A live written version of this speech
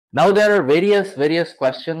Now there are various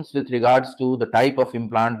questions with regards to the type of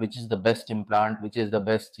implant, which is the best implant, which is the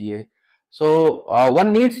best TA. So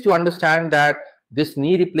one needs to understand that this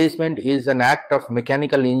knee replacement is an act of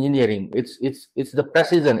mechanical engineering. It's the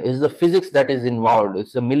precision, it's the physics that is involved.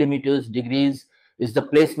 It's the millimeters, degrees, it's the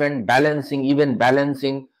placement, balancing, even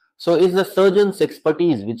balancing. So it's the surgeon's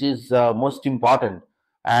expertise which is most important.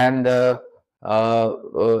 And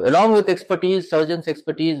along with expertise, surgeon's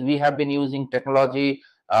expertise, we have been using technology,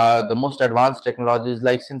 the most advanced technologies.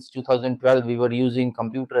 Like since 2012 we were using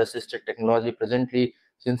computer assisted technology. Presently,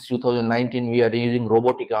 since 2019 we are using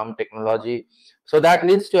robotic arm technology. So that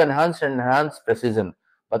leads to enhanced precision,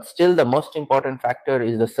 but still the most important factor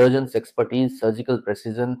is the surgeon's expertise, surgical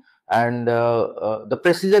precision. And the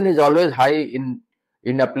precision is always high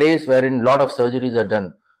in a place wherein a lot of surgeries are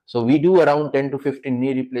done. So we do around 10 to 15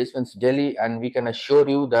 knee replacements daily, and we can assure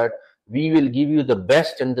you that we will give you the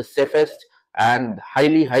best and the safest and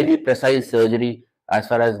highly precise surgery as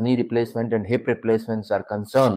far as knee replacement and hip replacements are concerned.